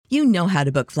You know how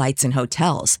to book flights and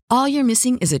hotels. All you're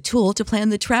missing is a tool to plan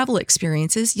the travel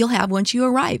experiences you'll have once you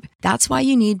arrive. That's why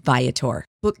you need Viator.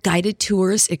 Book guided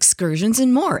tours, excursions,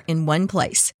 and more in one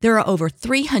place. There are over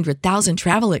 300,000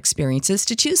 travel experiences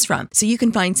to choose from, so you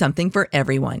can find something for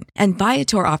everyone. And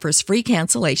Viator offers free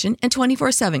cancellation and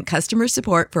 24/7 customer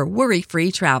support for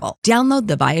worry-free travel. Download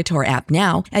the Viator app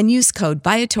now and use code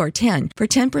Viator10 for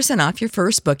 10% off your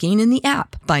first booking in the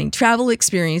app. Find travel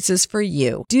experiences for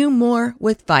you. Do more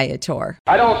with Viator.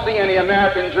 I don't see any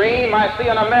American dream. I see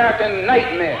an American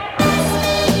nightmare.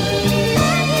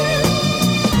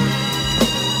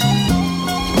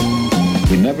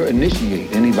 We never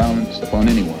initiate any violence upon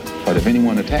anyone, but if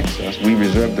anyone attacks us, we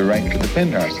reserve the right to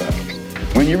defend ourselves.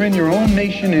 When you're in your own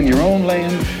nation, in your own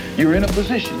land, you're in a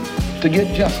position to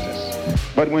get justice.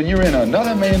 But when you're in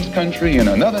another man's country, in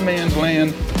another man's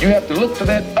land, you have to look to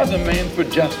that other man for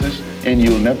justice, and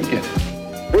you'll never get it.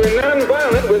 We're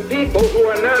nonviolent with people who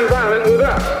are nonviolent with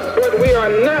us, but we are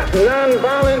not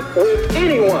nonviolent with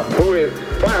anyone who is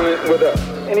violent with us.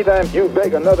 Anytime you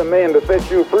beg another man to set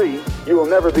you free, you will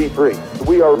never be free.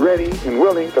 We are ready and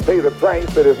willing to pay the price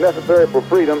that is necessary for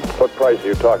freedom. What price are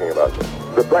you talking about, sir?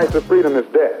 The price of freedom is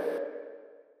death.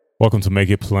 Welcome to Make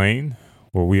It Plain,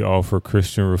 where we offer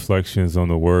Christian reflections on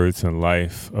the words and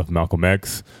life of Malcolm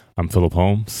X. I'm Philip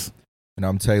Holmes. And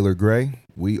I'm Taylor Gray.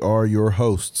 We are your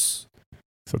hosts.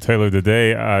 So Taylor,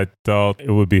 today I thought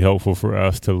it would be helpful for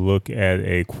us to look at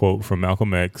a quote from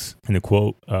Malcolm X. And the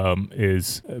quote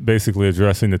is basically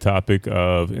addressing the topic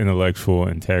of intellectual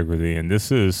integrity. And this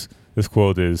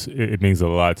quote it means a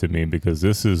lot to me because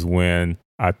this is when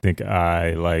I think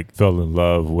I fell in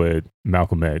love with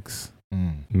Malcolm X.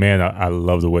 Man, I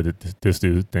love the way that this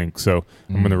dude thinks. So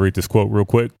I'm going to read this quote real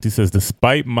quick. He says,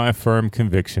 "Despite my firm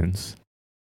convictions,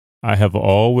 I have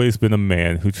always been a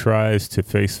man who tries to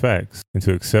face facts and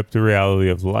to accept the reality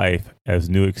of life as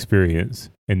new experience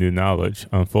and new knowledge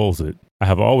unfolds it. I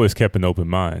have always kept an open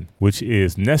mind, which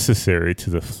is necessary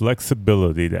to the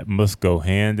flexibility that must go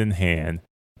hand in hand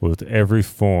with every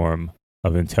form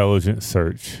of intelligent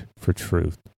search for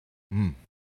truth."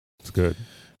 It's good.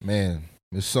 Man,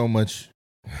 there's so much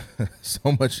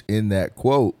in that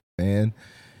quote, man.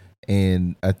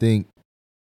 And I think,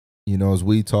 as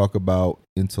we talk about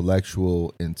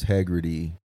intellectual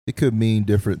integrity, it could mean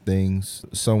different things.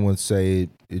 Some would say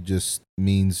it just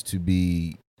means to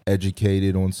be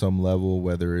educated on some level,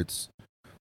 whether it's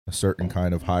a certain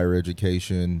kind of higher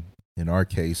education, in our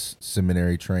case,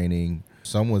 seminary training.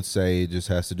 Some would say it just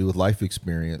has to do with life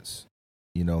experience.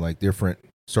 Different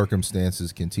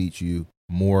circumstances can teach you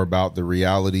more about the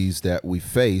realities that we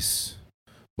face.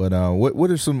 But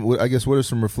what are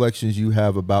some reflections you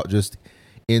have about just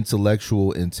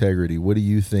intellectual integrity? What do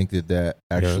you think that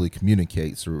actually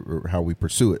communicates, or how we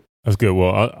pursue it? That's good.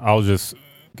 Well, I'll just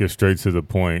get straight to the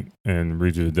point and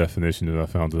read you the definition that I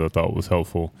found that I thought was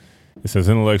helpful. It says,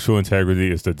 intellectual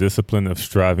integrity is the discipline of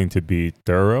striving to be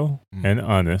thorough and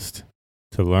honest,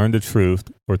 to learn the truth,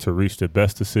 or to reach the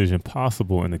best decision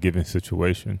possible in a given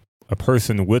situation. A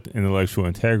person with intellectual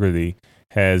integrity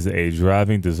has a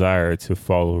driving desire to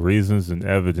follow reasons and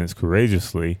evidence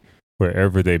courageously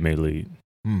wherever they may lead.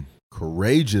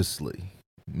 Courageously,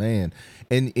 man.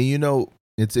 And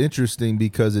it's interesting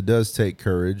because it does take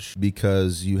courage,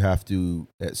 because you have to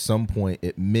at some point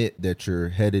admit that you're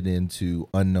headed into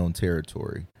unknown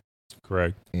territory.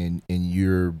 Correct. And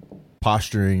you're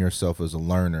posturing yourself as a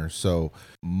learner. So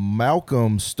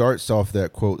Malcolm starts off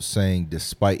that quote saying,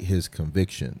 despite his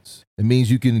convictions. It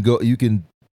means you can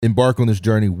embark on this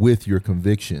journey with your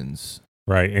convictions.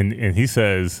 Right. And he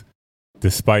says,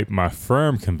 despite my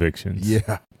firm convictions.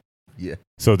 Yeah.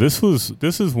 So this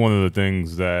is one of the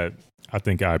things that I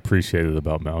think I appreciated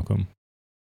about Malcolm,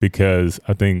 because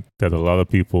I think that a lot of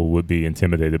people would be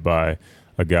intimidated by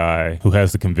a guy who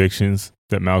has the convictions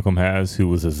that Malcolm has, who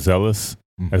was as zealous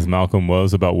as Malcolm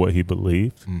was about what he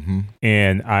believed.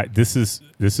 And this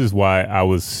is why I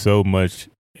was so much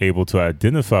able to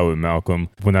identify with Malcolm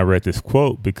when I read this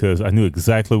quote, because I knew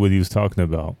exactly what he was talking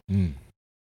about.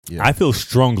 Yeah. I feel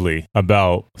strongly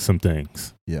about some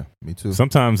things. Yeah, me too.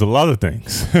 Sometimes a lot of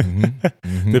things,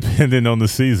 depending on the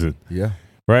season. Yeah.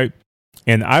 Right?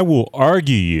 And I will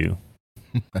argue you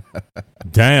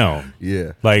down.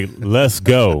 Yeah. Let's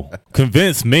go.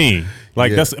 Convince me.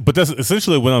 That's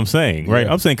essentially what I'm saying, right?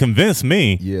 Yeah. I'm saying convince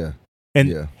me. Yeah.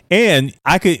 And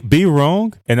I could be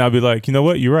wrong, and I'll be like, you know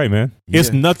what? You're right, man. Yeah.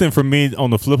 It's nothing for me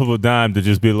on the flip of a dime to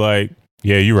just be like,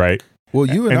 yeah, you're right. Well,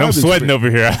 you and I'm sweating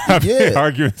over here. I've been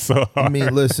arguing so hard. I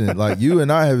mean, listen, you and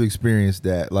I have experienced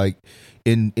that,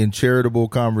 in charitable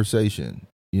conversation.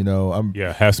 You know,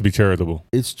 it has to be charitable.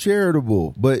 It's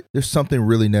charitable, but there's something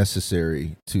really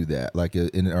necessary to that. Like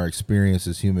in our experience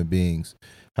as human beings,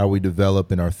 how we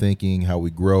develop in our thinking, how we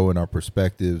grow in our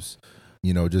perspectives.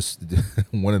 You know, just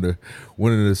one of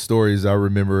the stories I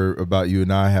remember about you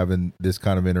and I having this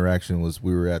kind of interaction was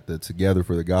we were at the Together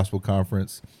for the Gospel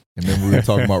Conference. And remember we were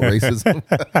talking about racism.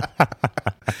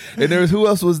 And who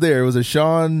else was there? It was a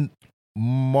Sean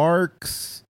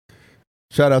Marks.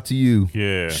 Shout out to you,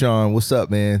 Sean. What's up,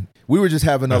 man? We were just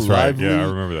having That's a lively. Right. Yeah, I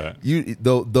remember that.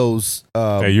 Those.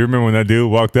 Hey, you remember when that dude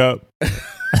walked up?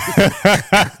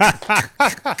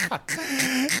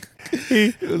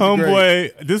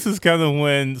 Homeboy, this is kind of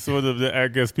when sort of I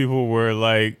guess people were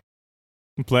like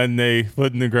planting their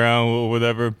foot in the ground or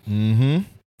whatever. Mm-hmm.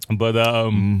 But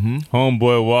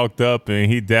homeboy walked up and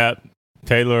he dapped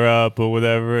Taylor up or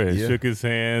whatever and shook his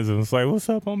hands and was like, "What's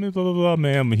up, homie? Blah blah blah,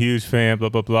 man. I'm a huge fan. Blah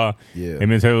blah blah." Yeah.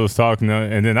 And then Taylor was talking,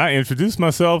 and then I introduced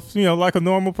myself, you know, like a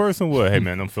normal person would. Hey,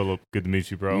 man, I'm Philip. Good to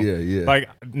meet you, bro. Yeah. Like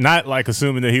not like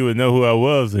assuming that he would know who I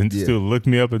was, and still looked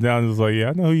me up and down and was like, "Yeah,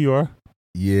 I know who you are."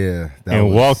 Yeah.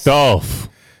 Walked off.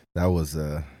 That was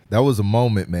a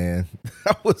moment, man.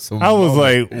 I was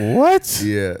like, "What?"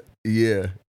 Yeah.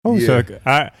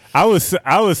 I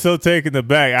was so taken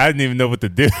aback. I didn't even know what to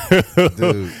do.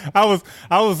 Dude. I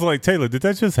was like, Taylor, did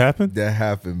that just happen? That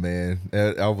happened, man.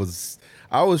 I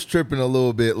was tripping a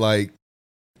little bit. Like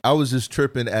I was just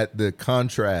tripping at the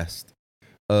contrast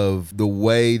of the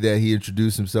way that he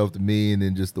introduced himself to me, and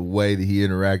then just the way that he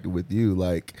interacted with you.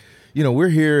 Like, you know, we're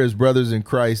here as brothers in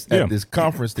Christ at this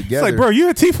conference together. It's like, bro, you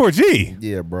at T4G.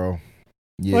 Yeah, bro.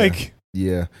 Yeah. Like,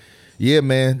 yeah,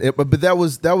 man. But that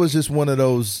was just one of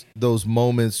those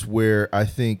moments where I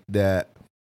think that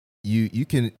you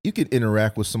can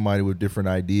interact with somebody with different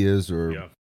ideas, or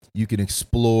you can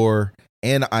explore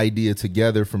an idea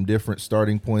together from different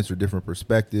starting points or different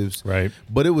perspectives. Right.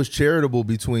 But it was charitable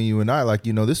between you and I. Like,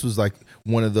 you know, this was like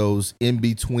one of those in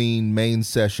between main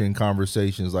session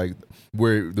conversations, like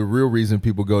where the real reason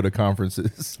people go to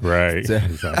conferences. Right.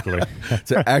 Exactly.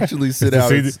 To actually sit out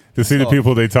to see the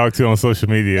people they talk to on social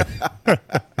media.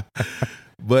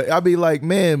 But I'd be like,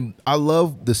 man, I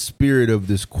love the spirit of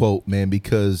this quote, man,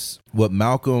 because what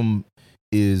Malcolm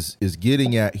is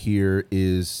getting at here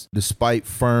is, despite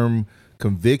firm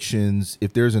convictions,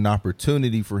 if there's an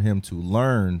opportunity for him to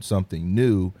learn something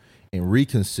new and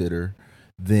reconsider,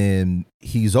 then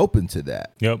he's open to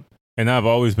that. Yep. And I've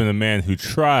always been a man who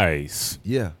tries.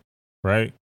 Yeah.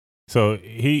 Right. So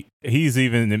he's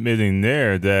even admitting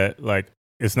there that, like,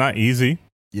 it's not easy.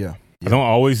 Yeah. I don't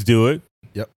always do it.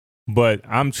 Yep. But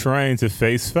I'm trying to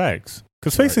face facts,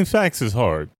 because facing facts is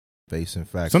hard. Facing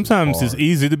facts. Sometimes it's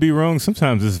easy to be wrong.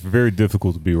 Sometimes it's very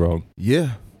difficult to be wrong.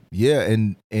 Yeah. Yeah.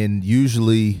 And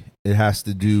usually it has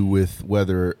to do with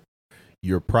whether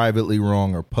you're privately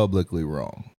wrong or publicly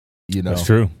wrong. You know, that's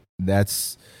true.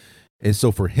 And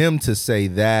so for him to say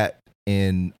that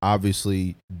and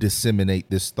obviously disseminate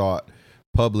this thought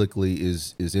publicly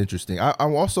is interesting.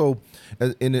 I'm also,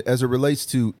 as it relates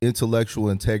to intellectual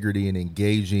integrity and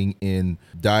engaging in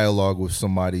dialogue with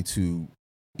somebody to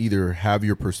either have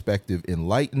your perspective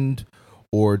enlightened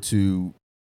or to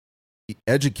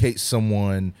educate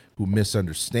someone who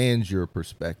misunderstands your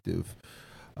perspective.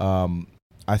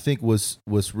 I think what's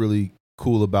really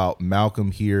cool about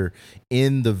Malcolm here,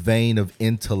 in the vein of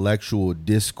intellectual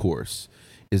discourse,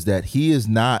 is that he is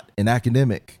not an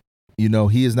academic. You know,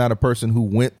 he is not a person who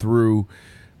went through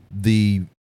the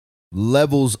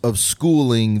levels of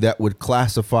schooling that would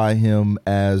classify him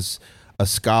as a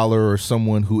scholar or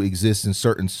someone who exists in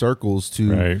certain circles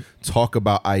to talk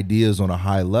about ideas on a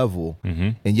high level. Mm-hmm.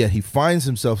 And yet he finds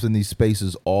himself in these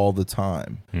spaces all the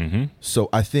time. Mm-hmm. So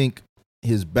I think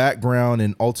his background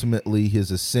and ultimately his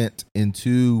ascent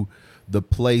into the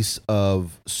place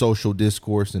of social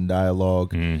discourse and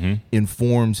dialogue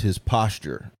informs his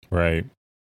posture. Right.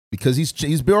 Because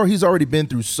he's already been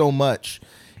through so much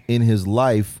in his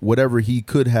life. Whatever he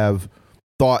could have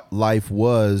thought life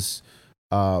was,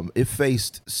 it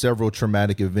faced several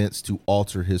traumatic events to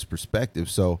alter his perspective.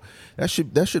 So that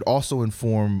should also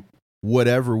inform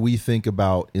whatever we think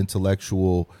about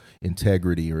intellectual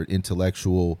integrity or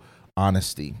intellectual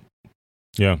honesty.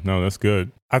 Yeah, no, that's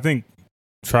good. I think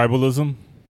tribalism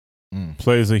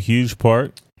plays a huge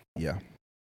part. Yeah.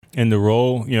 In the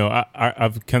role, you know,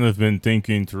 I've kind of been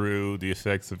thinking through the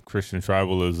effects of Christian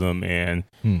tribalism, and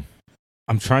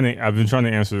I've been trying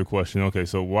to answer the question, okay,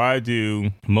 so why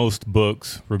do most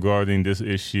books regarding this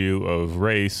issue of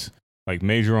race like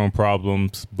major on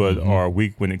problems but are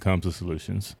weak when it comes to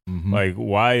solutions? Like,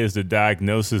 why is the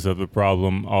diagnosis of the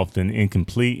problem often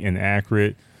incomplete and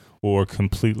inaccurate? or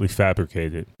completely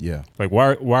fabricated. Yeah. Like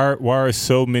why are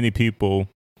so many people,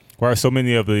 why are so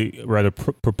many of the rather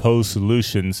proposed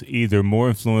solutions either more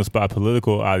influenced by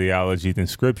political ideology than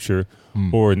scripture,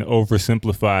 or an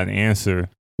oversimplified answer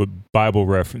with Bible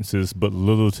references but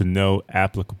little to no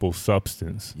applicable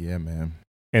substance? Yeah, man.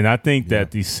 And I think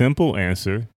that the simple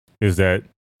answer is that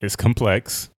it's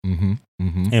complex,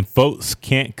 and folks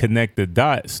can't connect the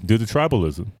dots due to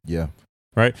tribalism. Yeah.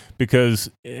 Right? Because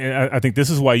I think this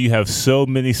is why you have so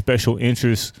many special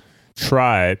interest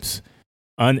tribes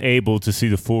unable to see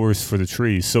the forest for the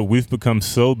trees. So we've become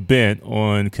so bent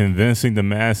on convincing the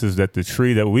masses that the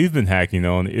tree that we've been hacking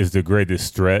on is the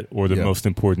greatest threat or the most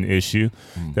important issue,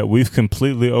 that we've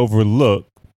completely overlooked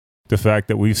the fact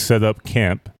that we've set up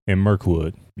camp in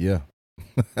Mirkwood. Yeah.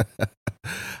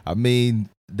 I mean,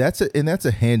 that's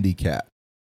a handicap.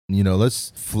 You know,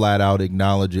 let's flat out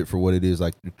acknowledge it for what it is.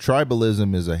 Like,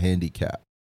 tribalism is a handicap.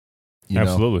 You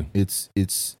Absolutely. know,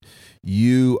 it's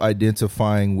you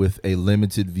identifying with a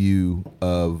limited view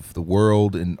of the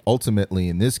world, and ultimately,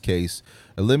 in this case,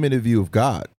 a limited view of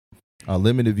God, a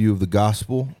limited view of the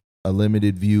gospel, a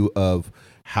limited view of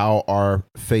how our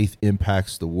faith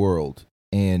impacts the world.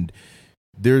 And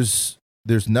there's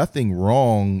nothing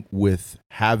wrong with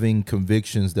having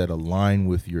convictions that align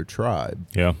with your tribe.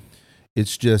 Yeah.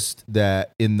 It's just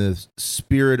that in the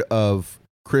spirit of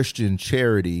Christian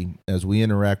charity, as we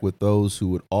interact with those who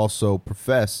would also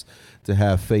profess to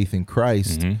have faith in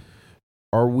Christ,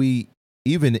 are we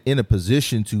even in a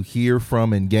position to hear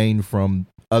from and gain from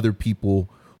other people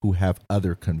who have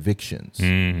other convictions?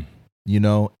 You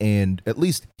know, and at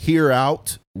least hear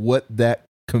out what that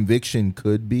conviction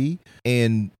could be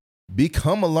and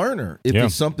become a learner if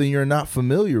it's something you're not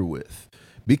familiar with.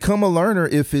 Become a learner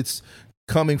if it's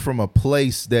coming from a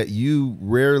place that you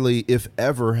rarely, if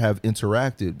ever, have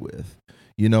interacted with.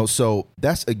 You know, so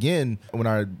that's, again, when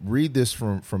I read this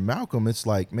from Malcolm, it's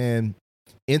like, man,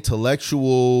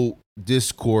 intellectual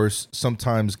discourse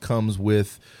sometimes comes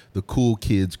with the cool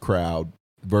kids crowd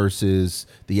versus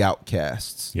the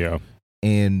outcasts. Yeah.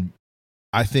 And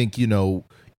I think, you know,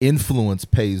 influence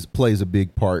plays a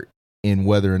big part in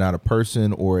whether or not a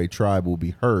person or a tribe will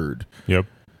be heard. Yep.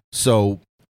 So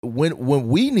when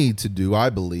we need to do, I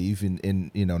believe,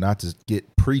 in you know, not to get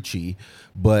preachy,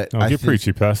 but I get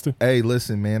preachy, Pastor. Hey,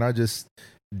 listen, man,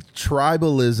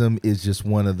 tribalism is just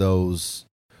one of those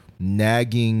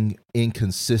nagging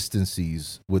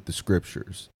inconsistencies with the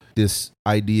scriptures. This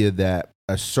idea that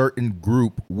a certain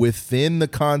group within the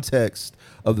context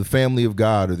of the family of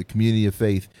God or the community of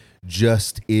faith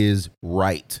just is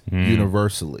right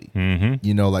universally.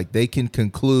 You know, like they can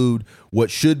conclude what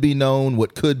should be known,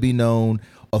 what could be known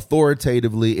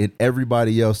authoritatively, and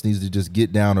everybody else needs to just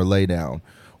get down or lay down.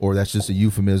 Or that's just a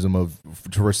euphemism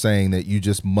for saying that you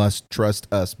just must trust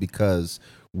us because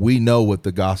we know what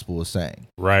the gospel is saying.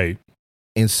 Right.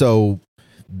 And so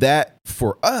that,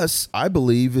 for us, I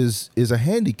believe is a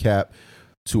handicap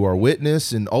to our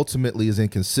witness, and ultimately is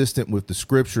inconsistent with the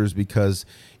scriptures because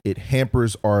it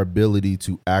hampers our ability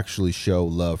to actually show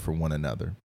love for one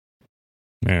another.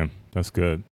 Man, that's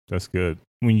good. That's good.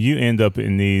 When you end up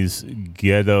in these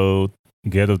ghettoized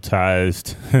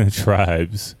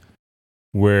tribes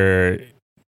where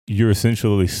you're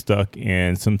essentially stuck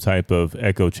in some type of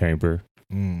echo chamber,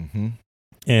 and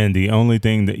the only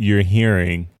thing that you're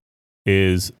hearing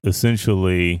is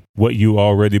essentially what you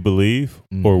already believe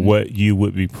or what you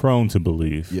would be prone to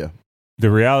believe. Yeah.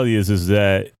 The reality is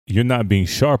that you're not being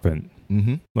sharpened.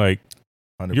 Like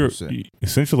 100%. You're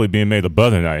essentially being made a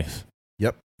butter knife.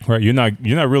 Yep. Right. You're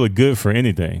not really good for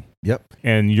anything. Yep.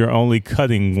 And you're only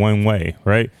cutting one way,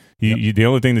 right? You the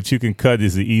only thing that you can cut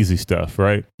is the easy stuff,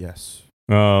 right? Yes.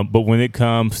 But when it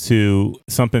comes to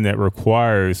something that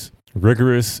requires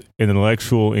rigorous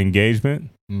intellectual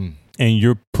engagement, and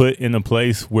you're put in a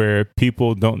place where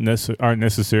people aren't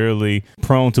necessarily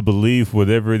prone to believe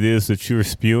whatever it is that you're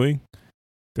spewing,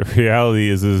 the reality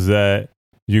is that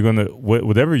you're gonna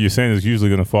whatever you're saying is usually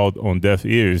gonna fall on deaf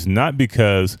ears, not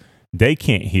because they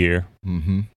can't hear,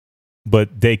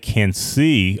 but they can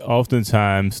see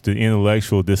oftentimes the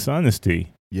intellectual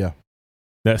dishonesty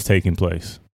that's taking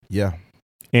place. Yeah.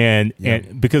 And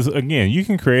because, again, you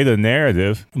can create a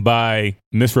narrative by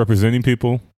misrepresenting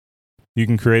people. You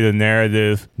can create a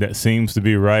narrative that seems to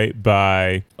be right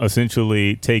by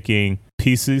essentially taking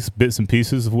bits and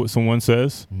pieces of what someone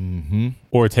says,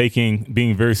 or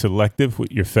being very selective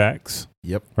with your facts.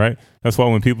 Yep. Right. That's why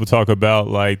when people talk about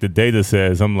like the data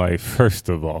says, I'm like, first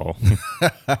of all,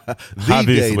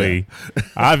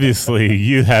 obviously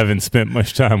you haven't spent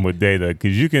much time with data,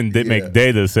 because you can make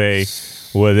data say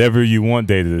whatever you want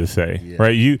data to say.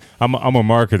 Right. I'm a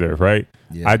marketer. Right.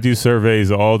 I do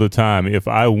surveys all the time. If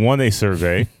I want a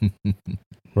survey,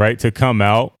 right, to come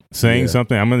out saying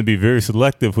something, I'm going to be very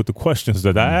selective with the questions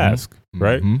that I ask.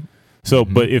 Right. So,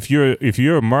 but if you're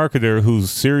a marketer who's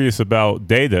serious about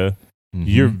data,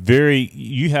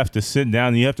 you have to sit down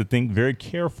and you have to think very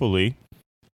carefully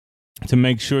to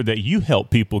make sure that you help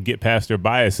people get past their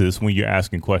biases when you're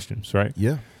asking questions, right?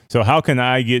 Yeah. So how can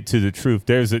I get to the truth?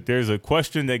 There's a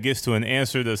question that gets to an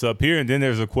answer that's up here, and then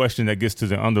there's a question that gets to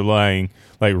the underlying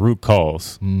like root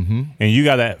cause. And you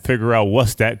got to figure out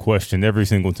what's that question every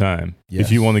single time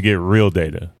if you want to get real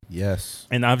data. Yes.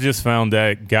 And I've just found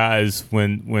that guys,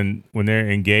 when they're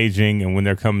engaging and when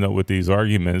they're coming up with these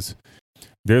arguments,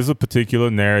 there's a particular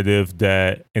narrative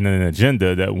that and an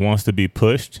agenda that wants to be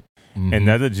pushed, and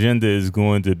that agenda is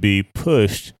going to be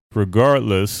pushed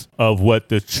regardless of what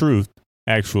the truth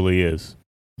actually is.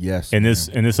 Yes. And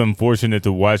it's unfortunate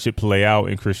to watch it play out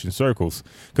in Christian circles,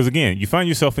 because again, you find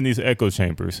yourself in these echo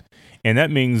chambers, and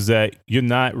that means that you're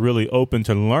not really open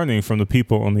to learning from the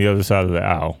people on the other side of the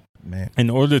aisle. Man. In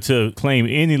order to claim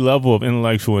any level of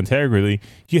intellectual integrity,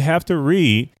 you have to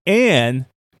read and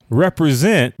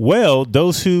represent well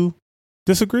those who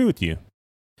disagree with you.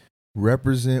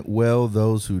 Represent well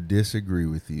those who disagree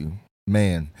with you.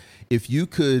 Man, if you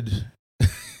could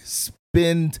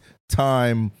spend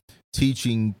time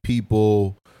teaching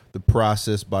people the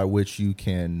process by which you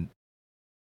can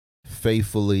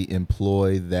faithfully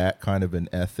employ that kind of an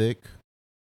ethic,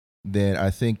 then I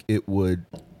think it would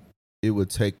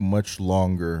take much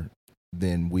longer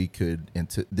than we could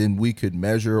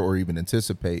measure or even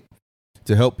anticipate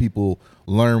to help people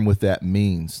learn what that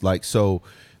means. Like, so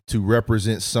to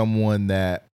represent someone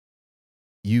that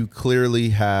you clearly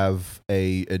have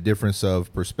a difference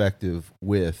of perspective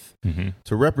with,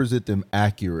 to represent them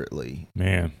accurately.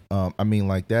 Man. I mean,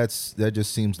 like that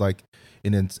just seems like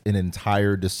an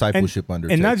entire discipleship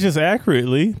undertaking. And not just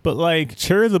accurately, but like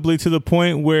charitably, to the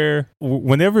point where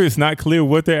whenever it's not clear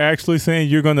what they're actually saying,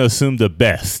 you're going to assume the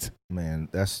best. Man,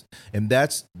 that's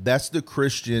the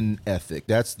Christian ethic.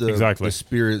 That's the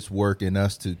Spirit's work in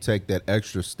us to take that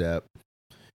extra step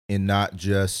and not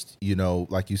just,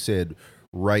 like you said,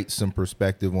 write some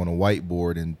perspective on a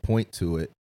whiteboard and point to it,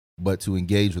 but to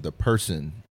engage with a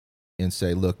person and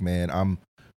say, look, man, I'm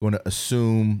going to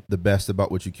assume the best about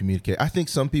what you communicate. I think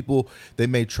some people, they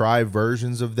may try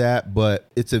versions of that, but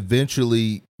it's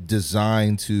eventually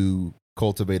designed to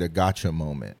cultivate a gotcha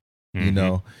moment.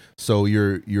 So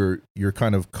you're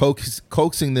kind of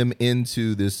coaxing them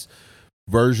into this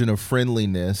version of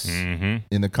friendliness in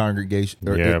the congregation,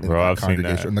 or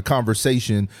in the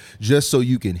conversation, just so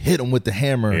you can hit them with the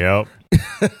hammer.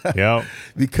 Yep.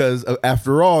 Because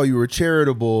after all, you were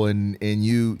charitable and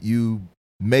you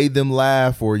made them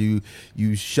laugh, or you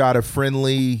shot a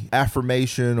friendly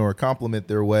affirmation or a compliment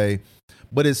their way.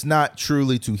 But it's not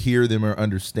truly to hear them or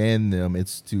understand them.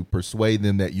 It's to persuade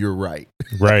them that you're right.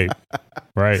 Right.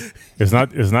 It's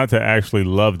not to actually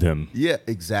love them. Yeah,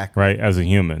 exactly. Right. As a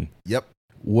human. Yep.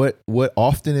 What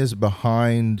often is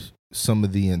behind some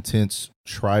of the intense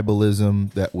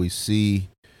tribalism that we see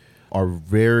are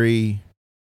very,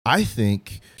 I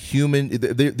think, human.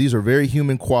 These are very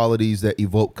human qualities that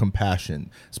evoke compassion.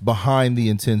 It's behind the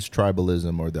intense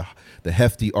tribalism or the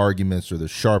hefty arguments or the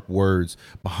sharp words.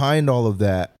 Behind all of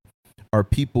that are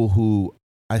people who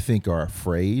I think are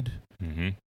afraid.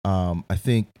 I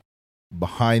think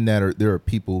behind that there are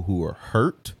people who are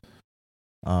hurt,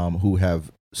 who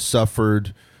have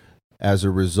suffered as a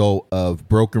result of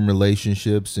broken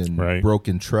relationships and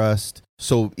broken trust.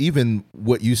 So even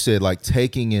what you said, like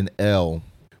taking an L,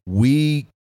 we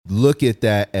look at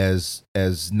that as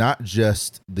not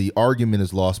just the argument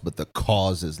is lost, but the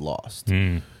cause is lost.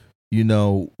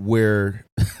 Where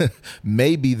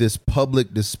maybe this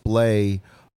public display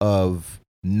of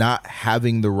not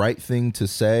having the right thing to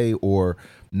say, or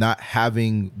not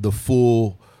having the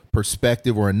full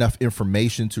perspective or enough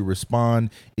information to respond,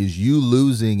 is you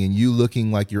losing and you looking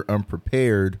like you're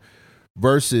unprepared,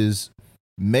 versus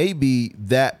maybe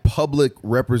that public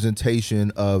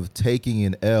representation of taking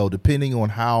an L, depending on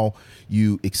how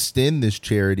you extend this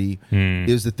charity,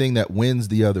 is the thing that wins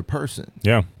the other person.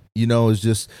 Yeah. Is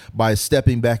just by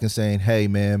stepping back and saying, hey,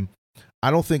 man,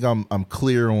 I don't think I'm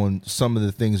clear on some of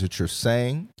the things that you're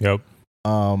saying. Yep.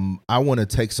 I want to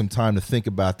take some time to think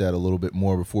about that a little bit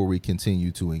more before we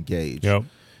continue to engage. Yep.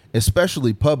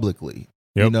 especially publicly.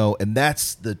 Yep. You know, and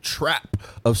that's the trap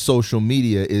of social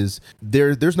media is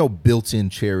there's no built-in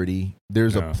charity.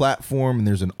 There's a platform and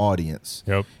there's an audience.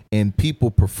 Yep. And people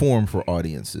perform for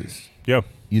audiences. Yep.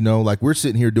 You know, like we're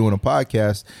sitting here doing a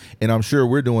podcast, and I'm sure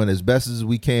we're doing as best as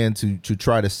we can to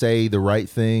try to say the right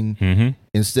thing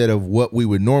instead of what we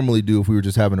would normally do if we were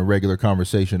just having a regular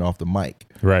conversation off the mic.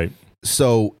 Right.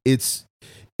 So it's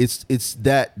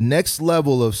that next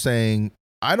level of saying,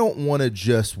 I don't want to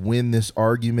just win this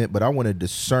argument, but I want to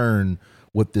discern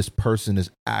what this person is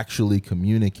actually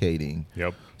communicating.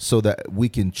 Yep. So that we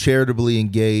can charitably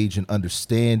engage and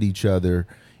understand each other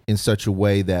in such a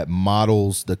way that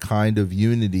models the kind of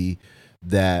unity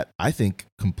that I think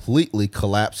completely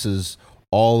collapses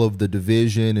all of the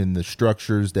division and the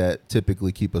structures that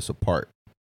typically keep us apart.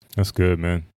 That's good,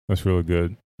 man. That's really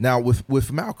good. Now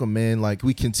with Malcolm, man, like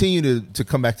we continue to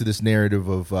come back to this narrative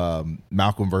of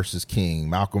Malcolm versus King,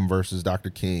 Malcolm versus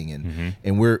Dr. King,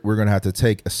 and we're gonna have to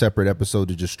take a separate episode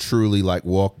to just truly like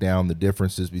walk down the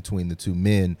differences between the two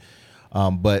men.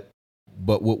 But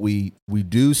what we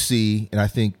do see, and I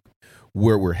think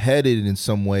where we're headed in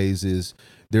some ways is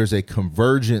there's a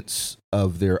convergence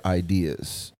of their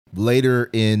ideas. Later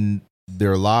in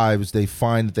their lives, they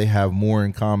find that they have more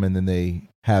in common than they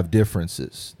have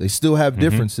differences. They still have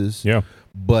differences,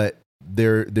 but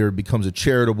there becomes a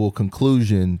charitable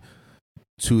conclusion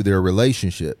to their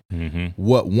relationship.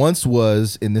 What once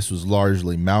was, and this was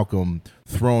largely Malcolm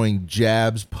throwing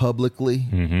jabs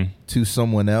publicly to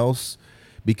someone else,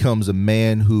 becomes a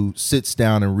man who sits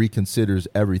down and reconsiders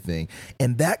everything.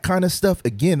 And that kind of stuff,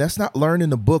 again, that's not learned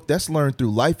in a book, that's learned through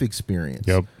life experience.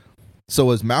 Yep. So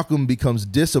as Malcolm becomes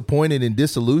disappointed and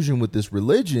disillusioned with this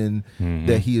religion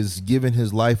that he has given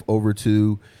his life over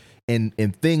to,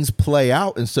 and things play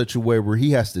out in such a way where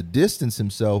he has to distance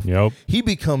himself, he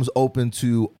becomes open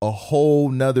to a whole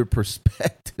nother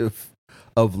perspective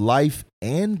of life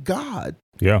and God.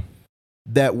 Yeah.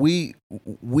 That we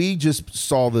just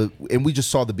saw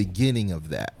the beginning of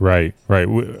that. Right.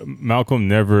 Malcolm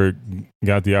never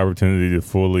got the opportunity to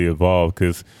fully evolve,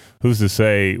 because who's to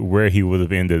say where he would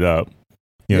have ended up,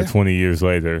 20 years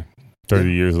later,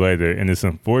 30 years later. And it's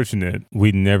unfortunate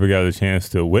we never got a chance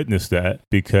to witness that,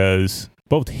 because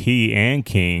both he and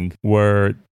King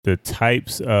were the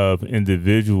types of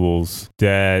individuals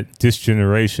that this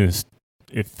generation,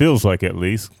 it feels like at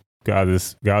least, God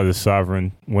is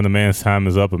sovereign. When a man's time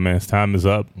is up, a man's time is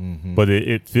up. But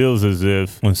it feels as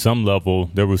if on some level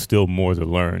there was still more to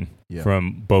learn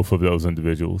from both of those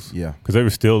individuals. Yeah. Because they were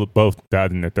still both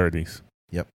died in their 30s.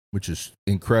 Yep. Which is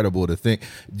incredible to think.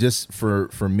 Just for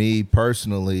me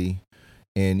personally,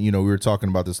 and we were talking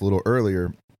about this a little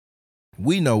earlier,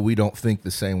 we know we don't think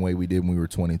the same way we did when we were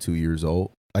 22 years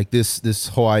old. Like this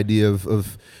whole idea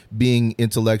of being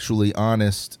intellectually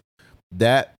honest,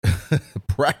 that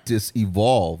practice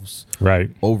evolves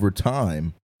over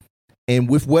time, and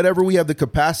with whatever we have the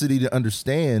capacity to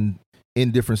understand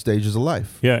in different stages of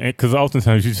life. Yeah, because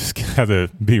oftentimes you just gotta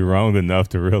be wrong enough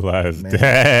to realize,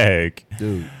 dang,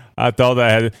 dude, I thought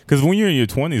I had it. Because when you're in your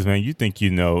 20s, man, you think you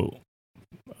know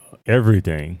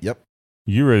everything. Yep.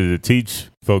 You're ready to teach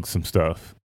folks some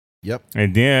stuff. Yep.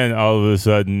 And then all of a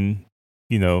sudden,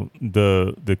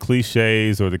 the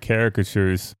cliches or the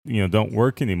caricatures, don't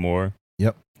work anymore.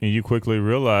 Yep. And you quickly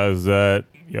realize that,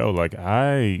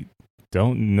 I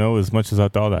don't know as much as I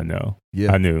thought I know.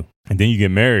 Yeah. I knew. And then you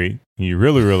get married and you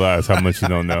really realize how much you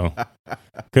don't know.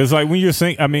 Because when you're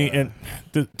single,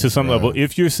 to some level,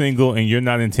 if you're single and you're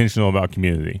not intentional about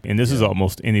community, and this is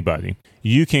almost anybody,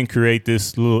 you can create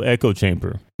this little echo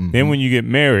chamber. Then when you get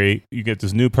married, you get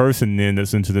this new person in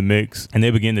that's into the mix, and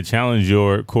they begin to challenge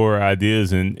your core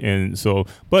ideas. And so,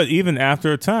 but even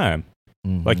after a time,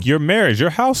 like your marriage,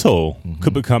 your household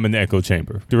could become an echo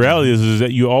chamber. The reality is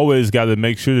that you always got to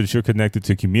make sure that you're connected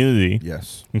to community,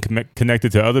 and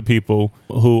connected to other people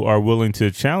who are willing to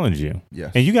challenge you.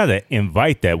 Yes. And you got to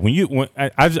invite that. When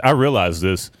I realize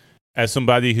this as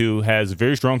somebody who has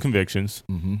very strong convictions,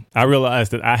 I realize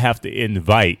that I have to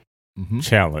invite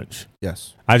challenge.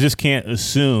 Yes. I just can't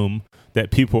assume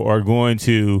that people are going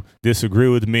to disagree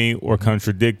with me or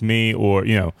contradict me, or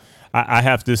I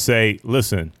have to say,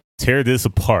 listen, tear this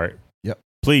apart. Yep.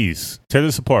 Please tear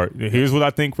this apart. Here's what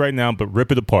I think right now, but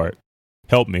rip it apart.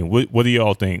 Help me. What do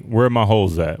y'all think? Where are my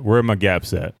holes at? Where are my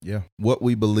gaps at? Yeah. What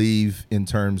we believe in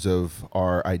terms of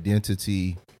our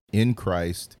identity in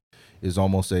Christ is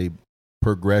almost a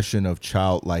progression of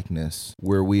childlikeness,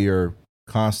 where we are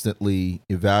constantly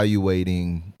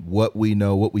evaluating what we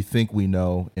know, what we think we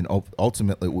know, and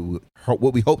ultimately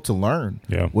what we hope to learn,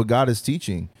 what God is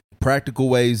teaching. Practical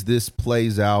ways this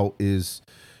plays out is,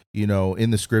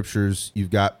 in the scriptures, you've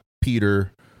got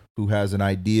Peter who has an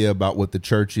idea about what the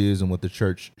church is and what the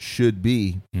church should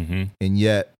be. Mm-hmm. And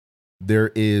yet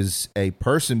there is a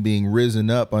person being risen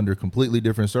up under completely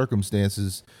different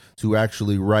circumstances to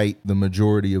actually write the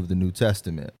majority of the New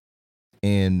Testament.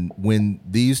 And when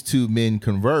these two men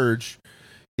converge,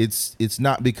 it's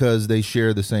not because they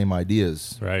share the same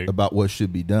ideas Right. about what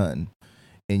should be done.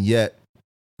 And yet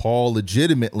Paul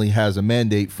legitimately has a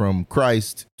mandate from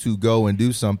Christ to go and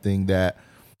do something that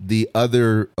the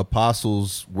other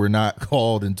apostles were not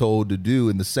called and told to do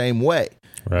in the same way.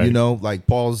 Right. You know, like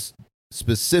Paul's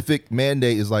specific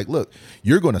mandate is like, look,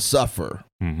 you're going to suffer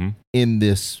Mm-hmm. in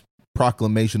this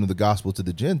proclamation of the gospel to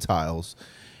the Gentiles.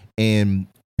 And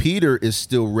Peter is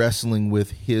still wrestling with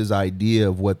his idea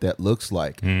of what that looks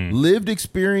like. Lived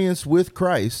experience with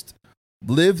Christ,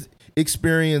 lived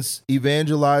experience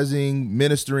evangelizing,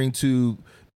 ministering to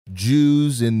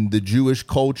Jews and the Jewish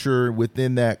culture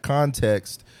within that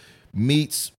context,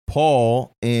 meets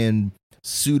Paul and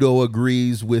pseudo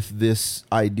agrees with this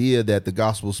idea that the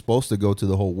gospel is supposed to go to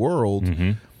the whole world.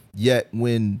 Mm-hmm. Yet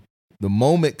when the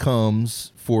moment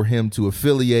comes for him to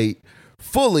affiliate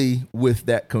fully with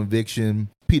that conviction,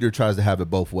 Peter tries to have it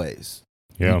both ways.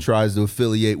 Yeah. He tries to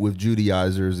affiliate with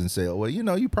Judaizers and say, oh, well, you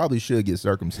know, you probably should get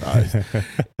circumcised.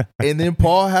 And then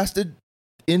Paul has to,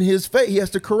 in his faith, he has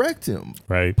to correct him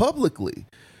Right. publicly.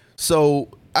 So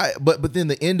but then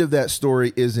the end of that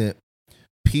story isn't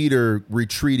Peter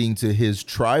retreating to his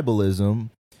tribalism.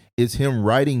 It's him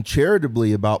writing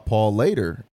charitably about Paul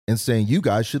later and saying, you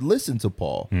guys should listen to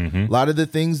Paul. Mm-hmm. A lot of the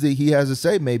things that he has to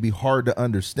say may be hard to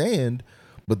understand,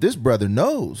 but this brother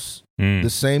knows the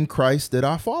same Christ that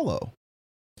I follow.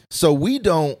 So we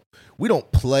don't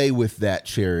play with that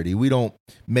charity. We don't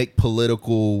make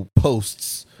political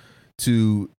posts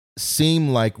to seem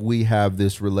like we have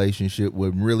this relationship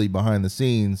when really behind the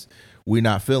scenes we're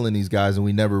not feeling these guys and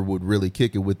we never would really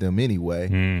kick it with them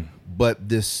anyway. But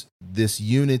this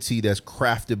unity that's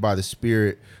crafted by the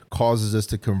Spirit causes us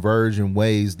to converge in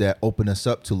ways that open us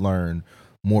up to learn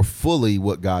more fully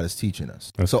what God is teaching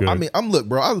us. That's so good. I mean,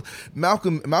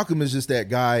 Malcolm is just that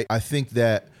guy. I think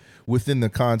that within the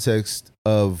context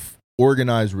of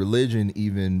organized religion,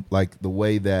 even like the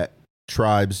way that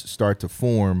tribes start to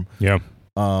form, Yeah.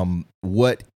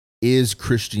 what is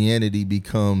Christianity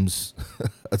becomes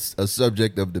a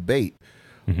subject of debate.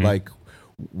 Mm-hmm. Like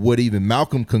what even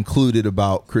Malcolm concluded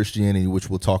about Christianity, which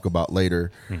we'll talk about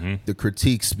later, Mm-hmm. the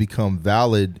critiques become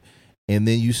valid. And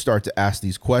then you start to ask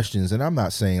these questions. And I'm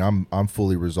not saying I'm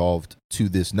fully resolved to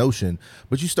this notion,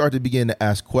 but you start to begin to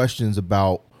ask questions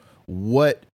about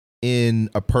what in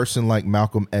a person like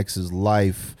Malcolm X's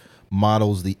life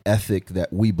models the ethic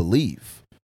that we believe.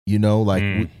 You know,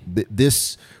 like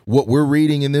this, what we're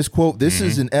reading in this quote, this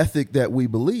is an ethic that we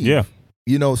believe. Yeah.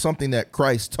 You know, something that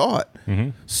Christ taught.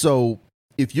 Mm-hmm. So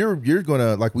if you're going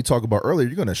to, like we talked about earlier,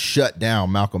 you're going to shut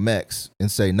down Malcolm X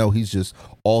and say, no, he's just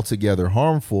altogether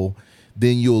harmful,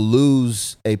 then you'll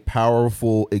lose a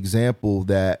powerful example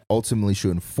that ultimately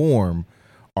should inform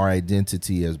our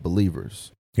identity as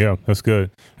believers. Yeah, that's good.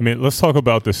 I mean, let's talk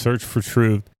about the search for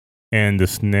truth and the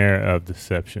snare of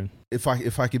deception. If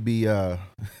I could be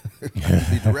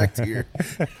be direct here,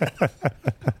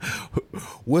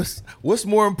 what's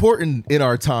more important in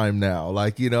our time now?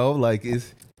 Like, you know, like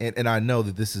and I know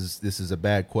that this is a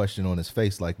bad question on his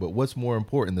face, like, but what's more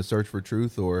important, the search for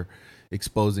truth or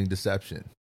exposing deception?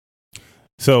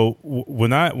 So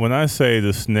when I say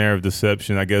the snare of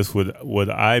deception, I guess what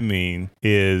I mean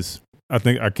is, I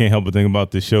think I can't help but think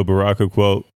about the Sho Baraka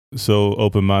quote, so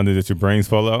open-minded that your brains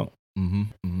fall out. Mm-hmm,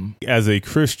 mm-hmm. As a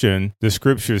Christian, the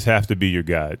scriptures have to be your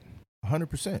guide.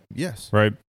 100%. Yes.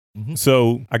 Right. Mm-hmm.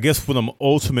 So I guess what I'm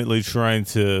ultimately trying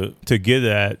to get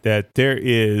at, that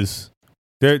there's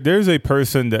a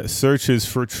person that searches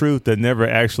for truth that never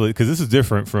actually, because this is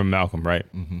different from Malcolm, right?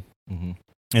 Mm-hmm, mm-hmm.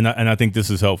 And I think this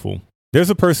is helpful. There's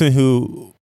a person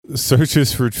who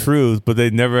searches for truth, but they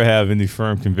never have any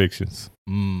firm convictions.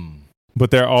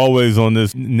 But they're always on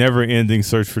this never-ending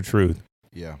search for truth.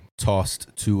 Yeah. Tossed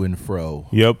to and fro.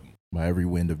 Yep. By every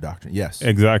wind of doctrine. Yes.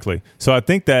 Exactly. So I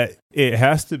think that it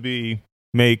has to be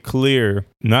made clear,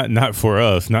 not for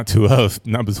us, not to us,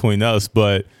 not between us,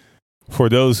 but for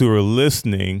those who are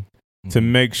listening, to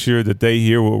make sure that they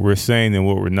hear what we're saying and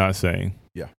what we're not saying.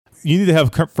 Yeah. You need to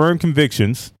have firm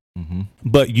convictions,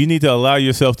 but you need to allow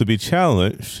yourself to be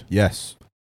challenged. Yes.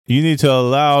 You need to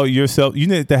allow yourself, you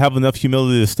need to have enough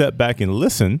humility to step back and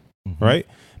listen, right?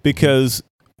 Because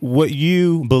what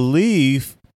you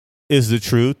believe is the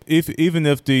truth. Even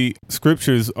if the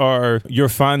scriptures are your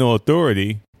final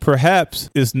authority, perhaps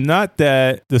it's not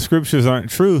that the scriptures aren't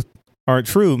true.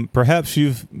 Perhaps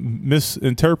you've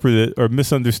misinterpreted or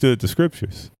misunderstood the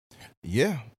scriptures.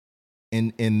 Yeah.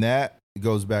 And that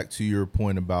goes back to your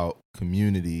point about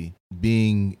community,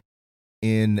 being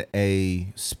in a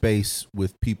space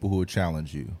with people who will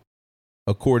challenge you.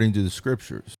 According to the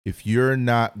scriptures, if you're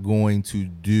not going to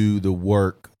do the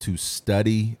work to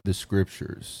study the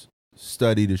scriptures,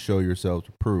 study to show yourselves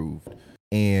approved,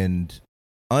 and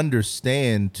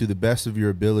understand to the best of your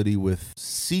ability with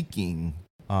seeking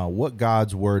what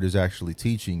God's word is actually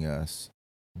teaching us,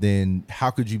 then how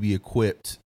could you be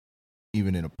equipped,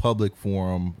 even in a public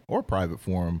forum or private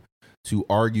forum, to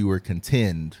argue or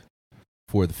contend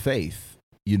for the faith?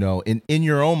 You know, in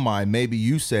your own mind, maybe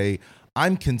you say,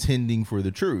 I'm contending for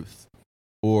the truth,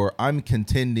 or I'm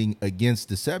contending against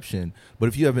deception. But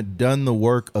if you haven't done the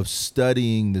work of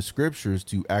studying the scriptures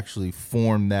to actually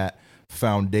form that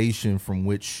foundation from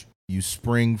which you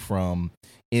spring from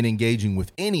in engaging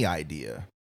with any idea,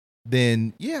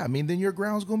 then then your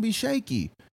ground's going to be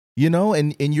shaky, you know,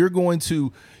 and you're going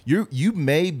to, you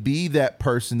may be that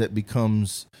person that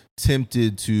becomes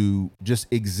tempted to just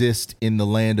exist in the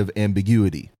land of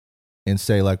ambiguity and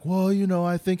say like, well, you know,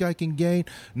 I think I can gain.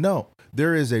 No,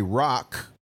 there is a rock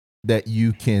that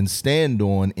you can stand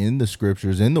on in the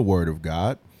scriptures, in the word of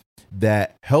God,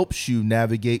 that helps you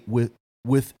navigate with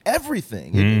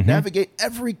everything, and navigate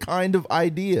every kind of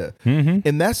idea.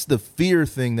 And that's the fear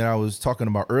thing that I was talking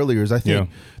about earlier, is I think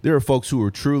there are folks who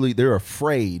are they're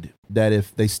afraid that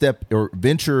if they step or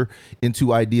venture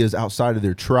into ideas outside of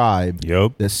their tribe,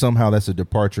 that somehow that's a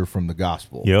departure from the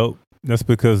gospel. That's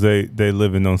because they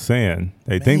living on sand.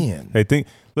 They think.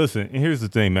 Listen, and here's the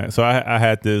thing, man. So I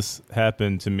had this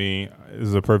happen to me. This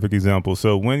is a perfect example.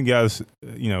 So when guys,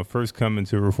 first come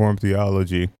into Reformed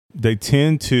theology, they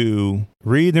tend to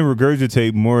read and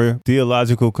regurgitate more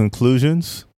theological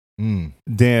conclusions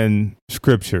than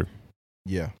scripture.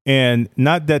 Yeah. And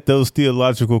not that those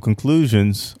theological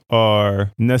conclusions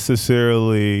are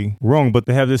necessarily wrong, but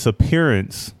they have this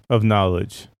appearance of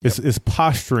knowledge. It's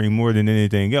posturing more than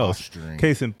anything else. Posturing.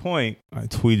 Case in point, I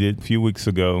tweeted a few weeks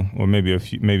ago, or maybe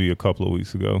a couple of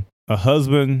weeks ago, a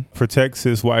husband protects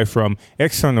his wife from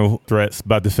external threats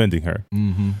by defending her.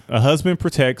 A husband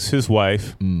protects his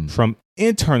wife from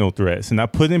internal threats, and I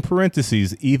put in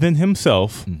parentheses, even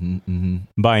himself,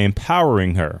 by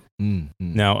empowering her.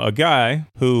 Now, a guy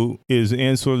who is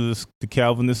in sort of the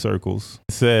Calvinist circles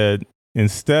said,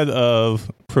 instead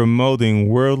of promoting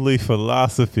worldly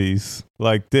philosophies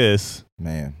like this,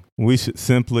 we should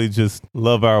simply just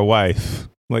love our wife,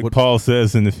 like Paul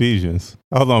says in Ephesians.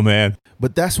 Hold on, man.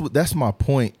 But that's my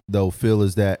point, though, Phil,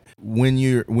 is that when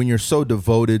you're so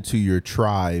devoted to your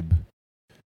tribe,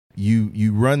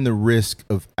 you run the risk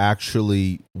of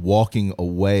actually walking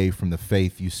away from the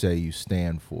faith you say you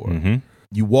stand for.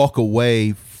 You walk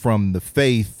away from the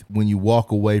faith when you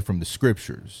walk away from the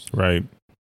scriptures. Right.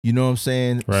 You know what I'm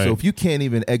saying? Right. So if you can't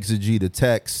even exegete a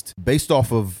text based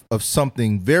off of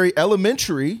something very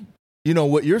elementary, you know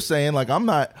what you're saying, like I'm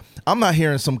not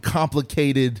hearing some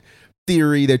complicated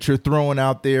theory that you're throwing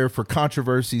out there for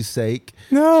controversy's sake.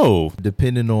 No.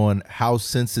 Depending on how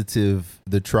sensitive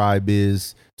the tribe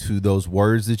is to those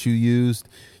words that you used,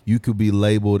 you could be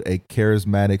labeled a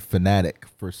charismatic fanatic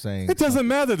for saying it doesn't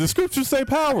matter. The scriptures say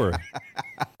power.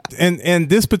 and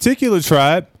this particular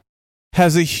tribe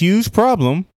has a huge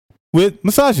problem with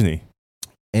misogyny.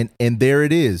 And there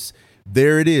it is.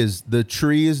 There it is. The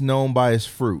tree is known by its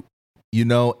fruit, you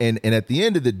know, and at the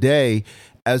end of the day,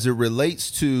 as it relates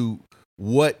to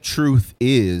what truth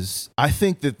is, I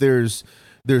think that there's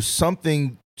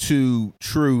something to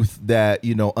truth that,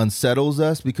 you know, unsettles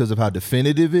us because of how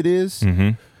definitive it is.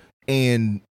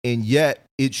 And yet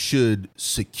it should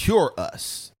secure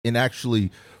us and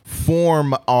actually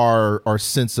form our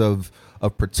sense of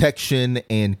protection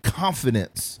and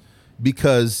confidence,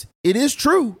 because it is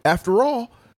true after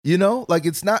all. You know, like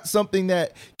it's not something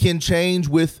that can change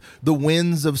with the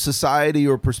winds of society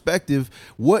or perspective.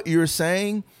 What you're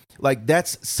saying, like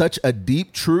that's such a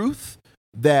deep truth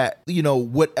that, you know,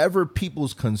 whatever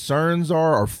people's concerns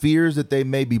are or fears that they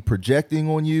may be projecting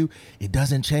on you, it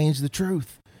doesn't change the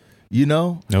truth. You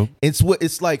know, nope.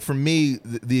 It's like for me,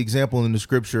 the example in the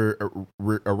scripture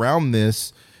around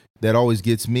this that always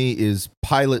gets me is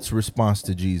Pilate's response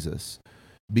to Jesus,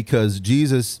 because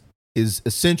Jesus is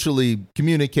essentially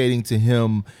communicating to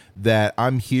him that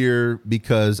I'm here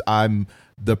because I am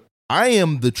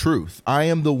the truth. I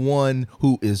am the one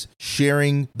who is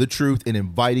sharing the truth and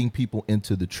inviting people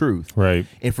into the truth. Right.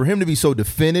 And for him to be so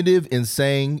definitive in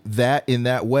saying that in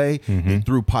that way, it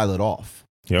threw Pilate off.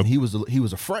 Yep. He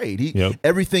was afraid.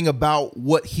 Everything about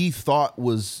what he thought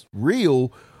was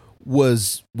real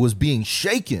was being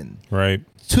shaken. Right.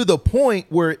 To the point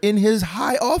where in his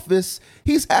high office,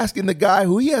 he's asking the guy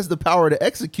who he has the power to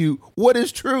execute, what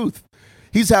is truth?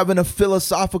 He's having a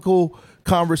philosophical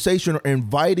conversation or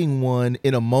inviting one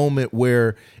in a moment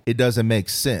where it doesn't make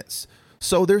sense.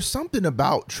 So there's something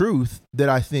about truth that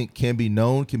I think can be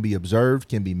known, can be observed,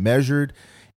 can be measured.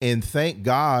 And thank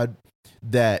God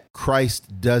that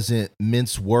Christ doesn't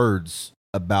mince words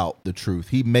about the truth.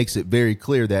 He makes it very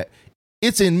clear that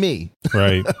it's in me.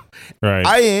 Right. Right.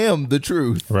 I am the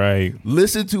truth. Right.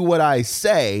 Listen to what I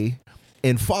say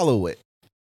and follow it.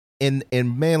 And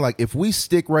man, like if we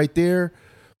stick right there,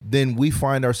 then we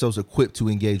find ourselves equipped to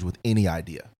engage with any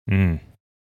idea.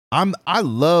 I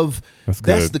love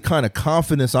that's the kind of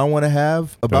confidence I want to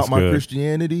have about my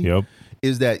Christianity. Yep.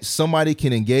 Is that somebody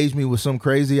can engage me with some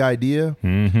crazy idea,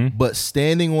 but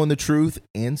standing on the truth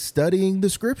and studying the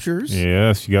scriptures.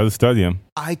 Yes, you got to study them.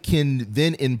 I can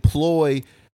then employ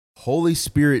Holy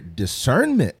Spirit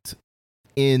discernment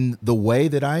in the way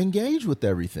that I engage with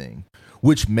everything,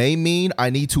 which may mean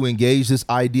I need to engage this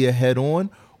idea head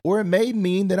on, or it may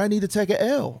mean that I need to take an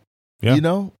L,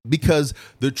 because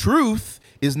the truth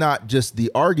is not just the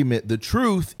argument. The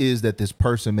truth is that this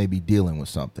person may be dealing with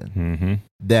something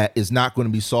that is not going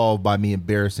to be solved by me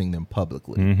embarrassing them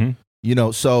publicly.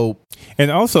 So.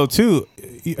 And also, too,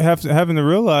 you having to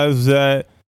realize that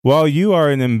while you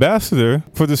are an ambassador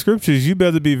for the scriptures, you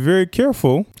better be very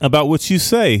careful about what you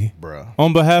say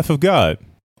on behalf of God.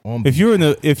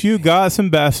 If you're God's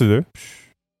ambassador,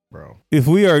 if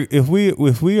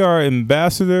we are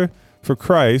ambassador for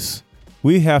Christ,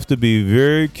 we have to be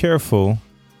very careful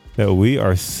that we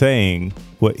are saying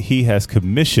what he has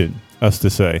commissioned us to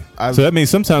say. So that means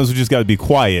sometimes we just got to be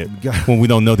quiet when we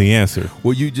don't know the answer.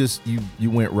 Well, you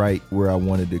went right where I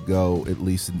wanted to go, at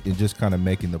least in just kind of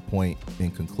making the point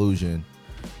in conclusion.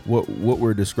 What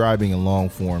we're describing in long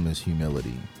form is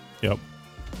humility. Yep.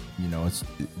 It's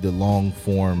the long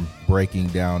form breaking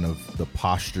down of the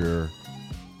posture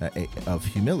of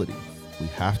humility. We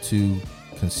have to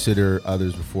consider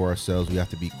others before ourselves. We have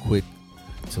to be quick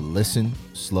to listen,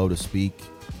 slow to speak.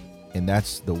 And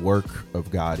that's the work of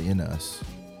God in us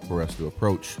for us to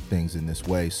approach things in this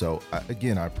way. So I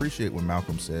appreciate what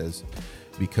Malcolm says,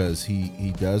 because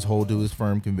he does hold to his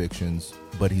firm convictions,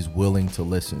 but he's willing to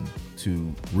listen,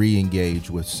 to re-engage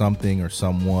with something or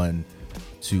someone,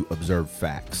 to observe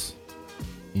facts,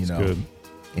 Good.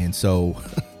 And so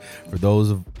for those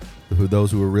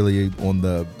who are really on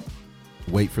the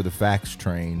wait for the facts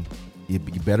train, you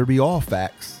better be all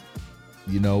facts.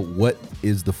 What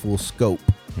is the full scope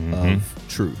of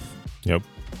truth? Yep.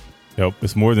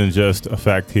 It's more than just a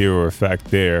fact here or a fact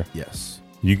there. Yes.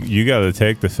 You got to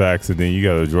take the facts and then you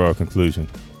got to draw a conclusion.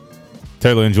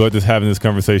 Taylor, enjoyed having this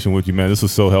conversation with you, man. This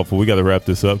was so helpful. We got to wrap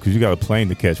this up because you got a plane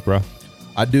to catch, bro.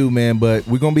 I do, man, but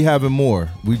we're going to be having more.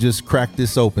 We just cracked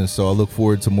this open, so I look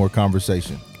forward to more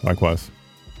conversation. Likewise.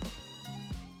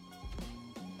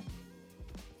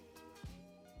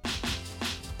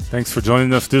 Thanks for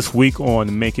joining us this week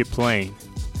on Make It Plain.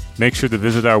 Make sure to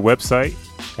visit our website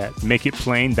at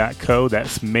makeitplain.co.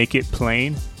 That's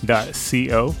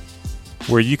makeitplain.co,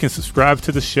 where you can subscribe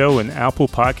to the show in Apple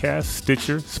Podcasts,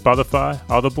 Stitcher, Spotify,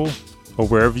 Audible, or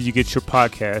wherever you get your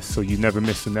podcasts so you never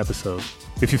miss an episode.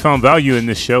 If you found value in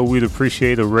this show, we'd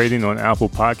appreciate a rating on Apple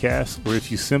Podcasts, or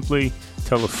if you simply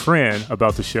tell a friend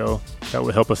about the show, that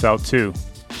would help us out too.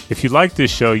 If you like this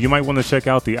show, you might want to check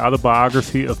out the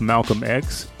autobiography of Malcolm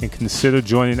X and consider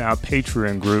joining our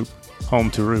Patreon group, Home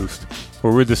to Roost,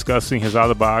 where we're discussing his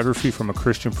autobiography from a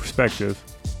Christian perspective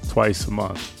twice a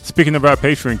month. Speaking of our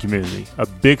Patreon community, a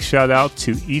big shout out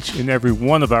to each and every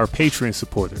one of our Patreon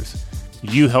supporters.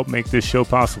 You help make this show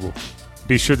possible.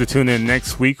 Be sure to tune in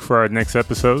next week for our next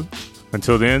episode.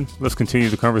 Until then, let's continue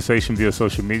the conversation via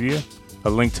social media. A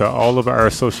link to all of our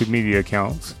social media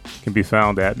accounts can be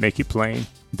found at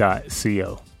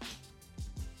makeitplain.co.